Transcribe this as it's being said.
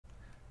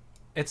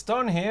It's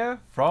Don here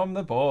from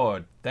the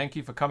board. Thank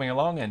you for coming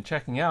along and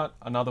checking out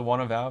another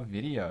one of our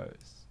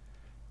videos.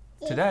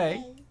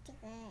 Today,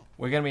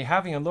 we're going to be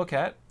having a look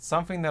at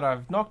something that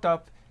I've knocked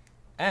up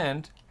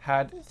and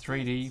had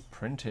 3D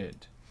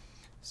printed.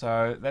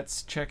 So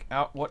let's check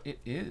out what it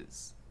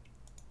is.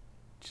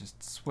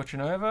 Just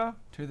switching over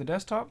to the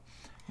desktop.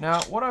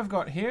 Now, what I've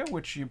got here,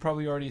 which you've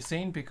probably already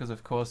seen because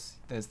of course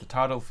there's the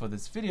title for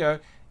this video,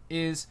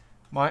 is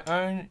my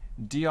own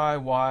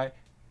DIY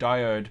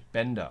diode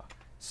bender.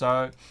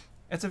 So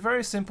it's a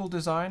very simple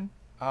design,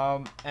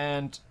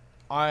 and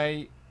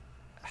I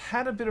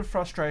had a bit of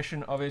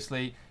frustration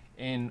obviously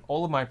in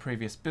all of my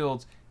previous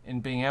builds in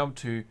being able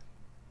to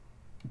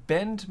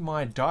bend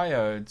my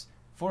diodes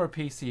for a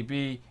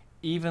PCB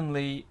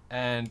evenly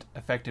and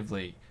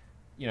effectively,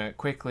 you know,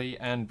 quickly,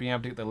 and being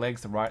able to get the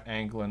legs the right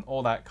angle and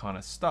all that kind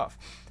of stuff.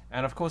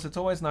 And of course it's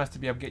always nice to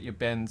be able to get your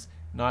bends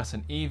nice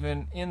and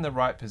even, in the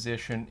right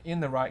position, in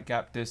the right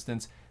gap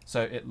distance,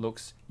 so it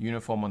looks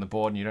uniform on the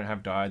board and you don't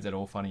have diodes at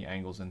all funny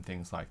angles and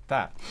things like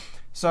that.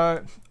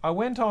 So I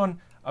went on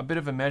a bit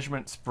of a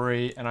measurement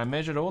spree and I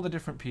measured all the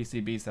different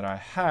PCBs that I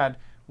had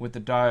with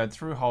the diode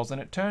through holes, and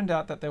it turned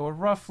out that they were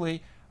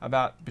roughly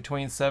about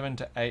between 7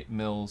 to 8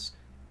 mils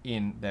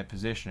in their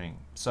positioning.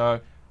 So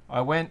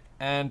I went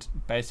and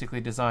basically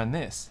designed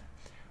this.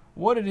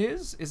 What it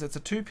is it's a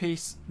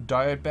two-piece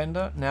diode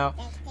bender. Now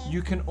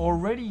you can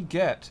already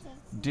get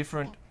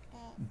different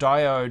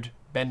diode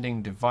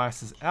bending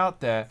devices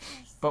out there,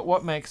 but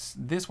what makes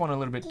this one a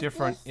little bit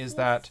different is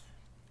that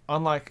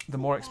unlike the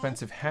more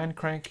expensive hand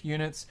crank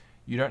units,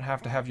 you don't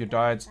have to have your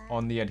diodes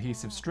on the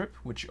adhesive strip,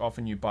 which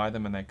often you buy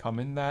them and they come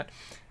in that.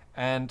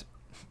 And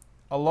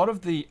a lot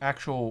of the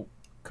actual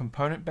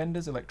component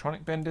benders,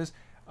 electronic benders,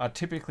 are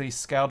typically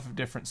scaled for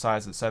different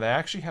sizes. So they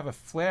actually have a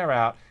flare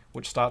out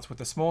which starts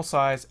with a small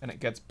size and it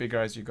gets bigger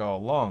as you go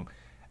along.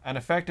 And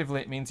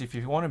effectively it means if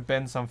you want to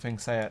bend something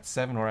say at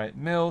 7 or 8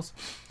 mils,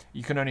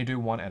 you can only do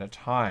one at a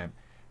time.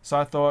 So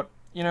I thought,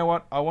 you know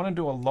what, I want to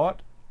do a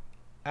lot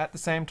at the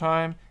same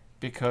time,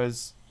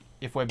 because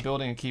if we're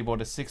building a keyboard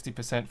to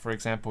 60%, for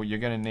example, you're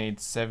going to need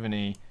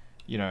 70,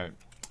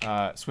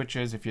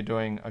 switches. If you're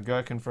doing a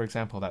gherkin, for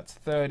example, that's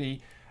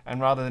 30.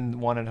 And rather than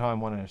one at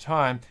a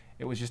time,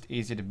 it was just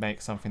easier to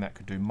make something that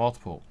could do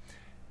multiple.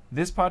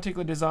 This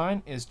particular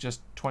design is just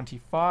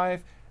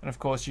 25, and of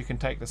course you can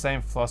take the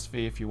same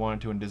philosophy if you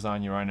wanted to and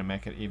design your own and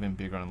make it even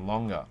bigger and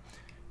longer.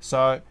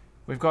 So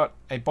we've got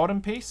a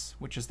bottom piece,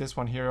 which is this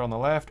one here on the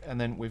left,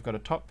 and then we've got a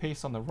top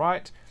piece on the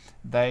right.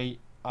 They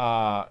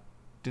are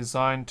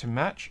designed to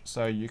match,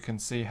 so you can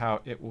see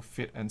how it will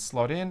fit and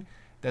slot in.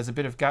 There's a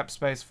bit of gap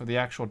space for the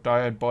actual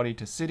diode body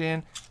to sit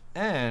in,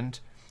 and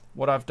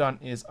what I've done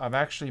is I've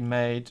actually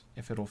made,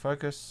 if it'll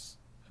focus,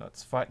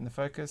 let's fighting the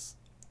focus,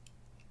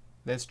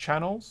 there's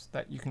channels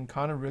that you can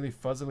kind of really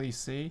fuzzily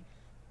see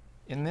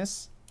in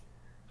this.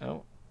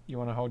 Oh, you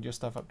want to hold your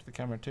stuff up to the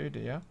camera too, do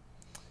you?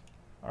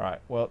 Alright,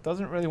 well it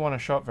doesn't really want to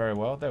show up very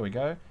well. There we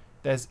go.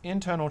 There's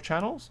internal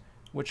channels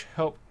which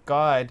help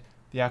guide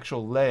the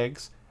actual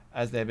legs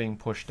as they're being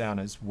pushed down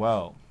as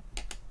well.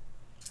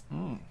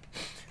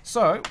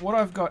 So what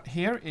I've got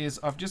here is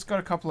I've just got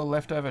a couple of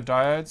leftover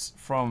diodes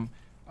from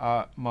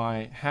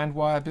my hand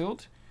wire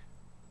build,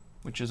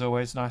 which is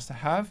always nice to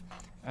have.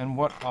 And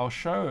what I'll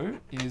show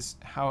is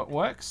how it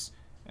works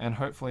and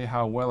hopefully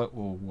how well it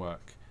will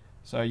work.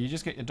 So you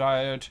just get your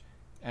diode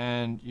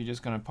and you're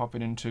just going to pop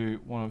it into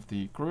one of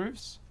the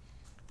grooves,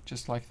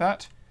 just like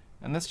that.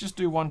 And let's just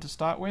do one to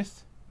start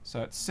with.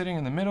 So it's sitting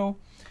in the middle.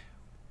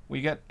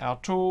 We get our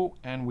tool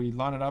and we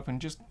line it up and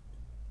just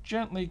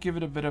gently give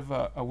it a bit of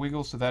a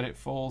wiggle so that it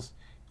falls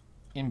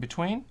in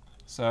between.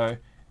 So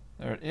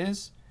there it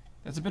is.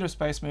 There's a bit of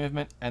space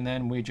movement, and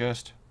then we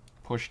just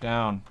push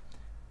down.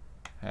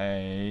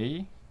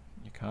 Hey,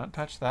 you can't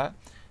touch that.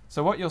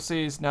 So what you'll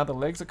see is now the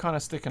legs are kind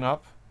of sticking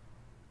up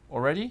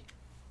already.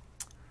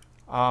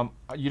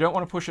 You don't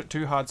want to push it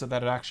too hard so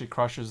that it actually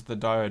crushes the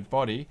diode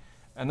body.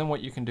 And then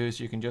what you can do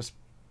is you can just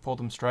pull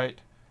them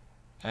straight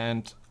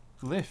and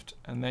lift,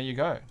 and there you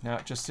go. Now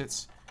it just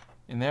sits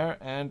in there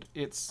and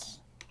it's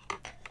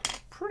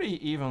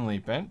pretty evenly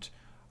bent.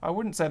 I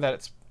wouldn't say that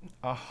it's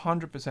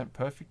 100%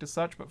 perfect as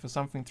such, but for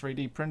something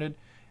 3D printed,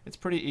 it's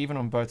pretty even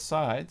on both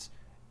sides.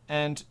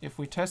 And if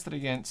we test it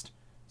against,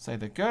 say,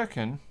 the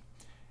gherkin,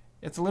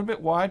 it's a little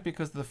bit wide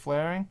because of the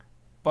flaring,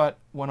 but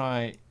when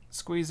I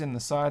squeeze in the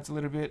sides a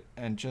little bit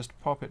and just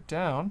pop it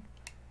down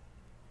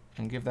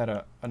and give that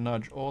a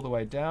nudge all the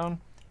way down,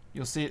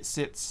 you'll see it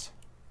sits,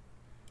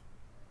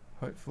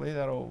 hopefully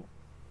that'll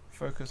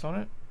focus on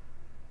it.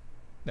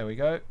 There we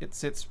go. It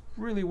sits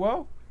really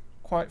well,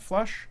 quite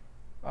flush,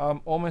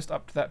 almost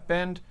up to that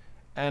bend.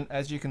 And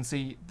as you can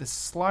see, the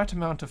slight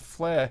amount of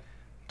flare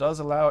does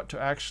allow it to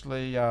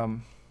actually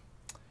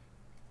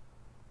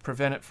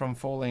prevent it from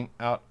falling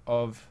out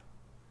of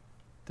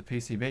the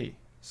PCB.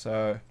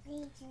 So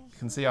you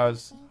can see I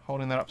was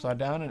holding that upside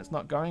down and it's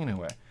not going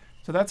anywhere.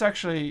 So that's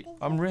actually,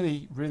 I'm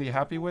really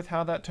happy with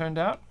how that turned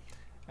out.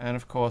 And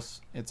of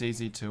course, it's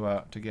easy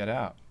to get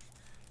out.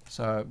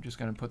 So I'm just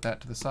going to put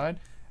that to the side.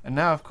 And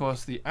now, of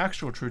course, the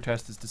actual true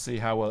test is to see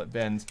how well it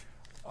bends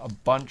a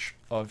bunch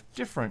of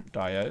different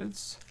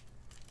diodes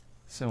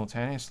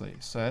simultaneously.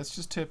 So let's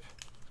just tip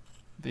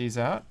these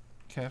out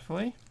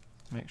carefully.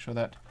 Make sure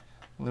that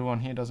little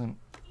one here doesn't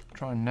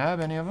try and nab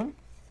any of them.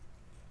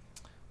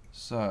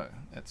 So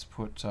let's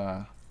put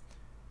all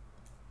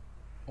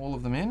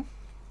of them in.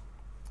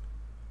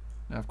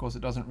 Now, of course,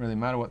 it doesn't really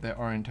matter what their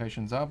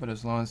orientations are, but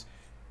as long as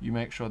you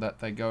make sure that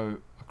they go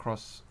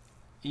across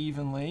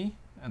evenly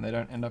and they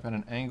don't end up at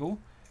an angle.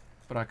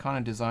 But I kind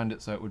of designed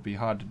it so it would be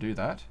hard to do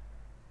that.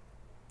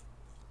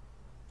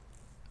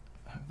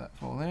 Have that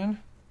fall in.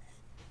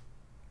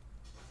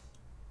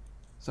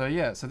 So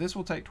yeah, so this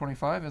will take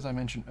 25, as I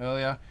mentioned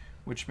earlier,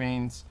 which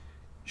means,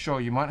 sure,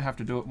 you might have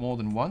to do it more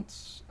than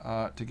once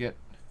to get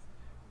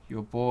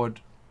your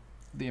board,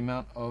 the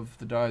amount of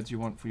the diodes you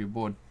want for your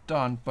board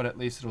done, but at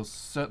least it'll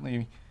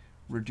certainly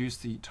reduce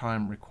the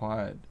time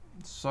required.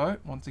 So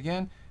once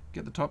again,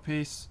 get the top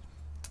piece,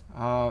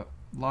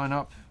 line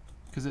up,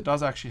 because it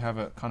does actually have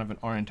a kind of an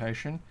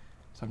orientation.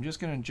 So I'm just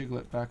going to jiggle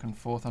it back and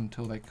forth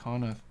until they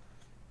kind of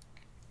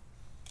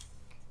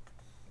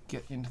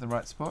get into the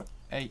right spot.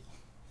 Hey,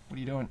 what are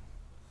you doing?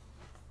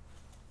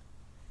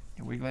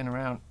 You're wiggling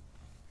around.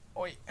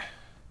 Oi.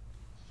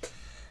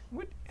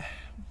 What?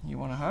 You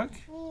want a hug?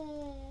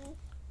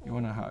 You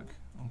want a hug?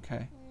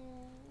 Okay.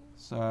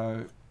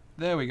 So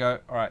there we go.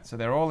 All right, so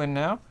they're all in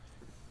now,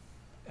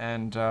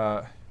 and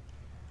can't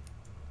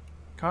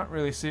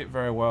really see it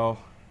very well.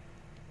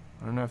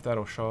 I don't know if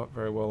that'll show up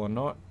very well or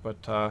not,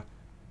 but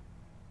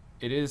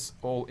it is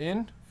all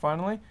in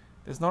finally.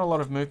 There's not a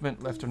lot of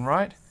movement left and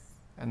right,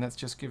 and let's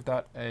just give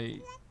that a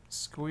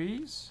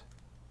squeeze.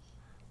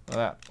 Like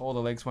that, all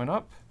the legs went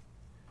up.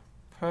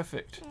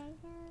 Perfect.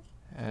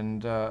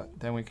 And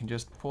then we can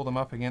just pull them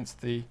up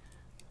against the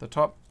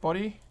top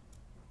body,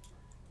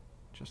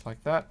 just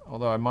like that.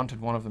 Although I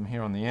mounted one of them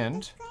here on the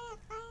end,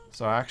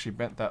 so I actually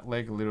bent that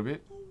leg a little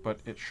bit, but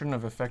it shouldn't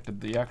have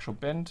affected the actual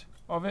bend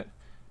of it.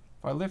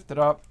 If I lift it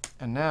up,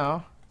 and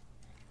now,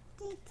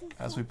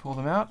 as we pull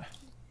them out,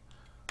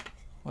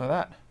 look at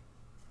that.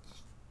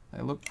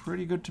 They look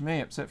pretty good to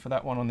me, except for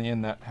that one on the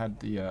end that had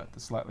the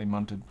slightly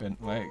munted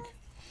bent leg.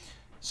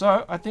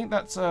 So I think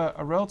that's a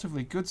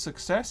relatively good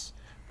success.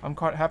 I'm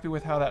quite happy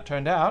with how that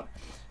turned out.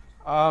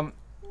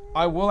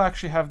 I will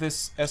actually have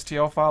this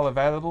STL file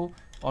available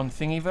on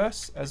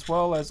Thingiverse, as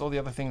well as all the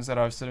other things that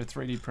I've sort of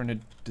 3D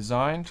printed,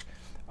 designed.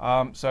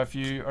 So if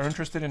you are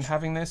interested in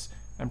having this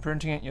and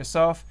printing it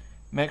yourself,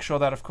 make sure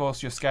that, of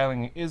course, your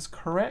scaling is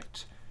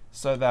correct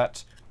so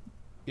that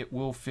it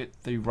will fit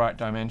the right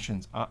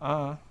dimensions.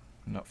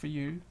 Not for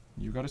you.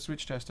 You've got a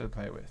switch tester to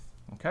play with.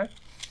 Okay?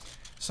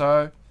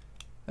 So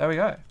there we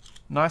go.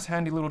 Nice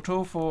handy little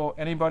tool for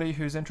anybody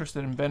who's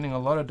interested in bending a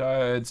lot of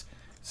diodes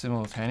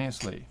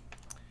simultaneously.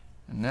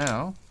 And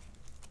now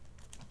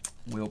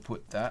we'll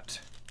put that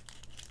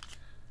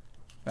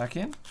back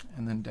in,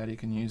 and then Daddy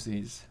can use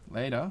these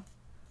later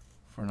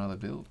for another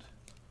build.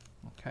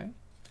 Okay?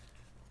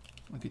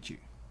 Look at you.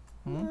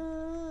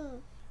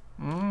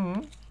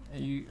 Are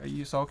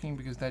you sulking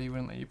because Daddy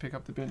wouldn't let you pick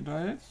up the bent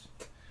diodes?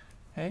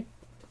 Hey?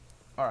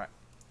 Alright.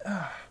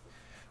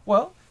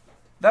 Well,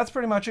 that's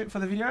pretty much it for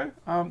the video.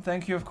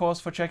 Thank you, of course,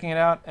 for checking it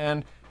out,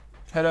 and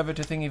head over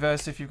to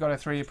Thingiverse if you've got a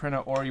 3D printer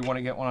or you want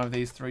to get one of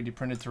these 3D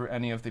printed through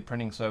any of the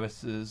printing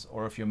services,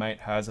 or if your mate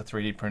has a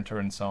 3D printer,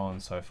 and so on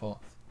and so forth.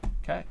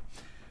 Okay.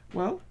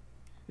 Well,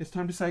 it's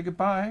time to say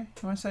goodbye.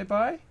 You want to say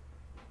bye?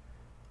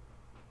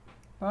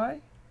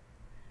 Bye?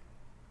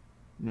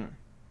 No.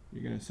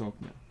 You're going to sulk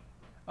now.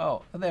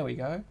 Oh, there we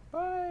go.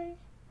 Bye.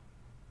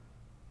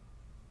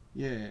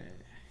 Yeah.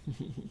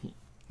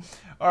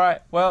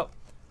 Alright, well,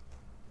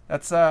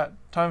 that's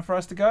time for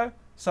us to go.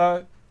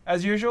 So,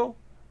 as usual,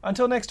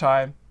 until next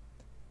time,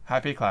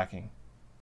 happy clacking.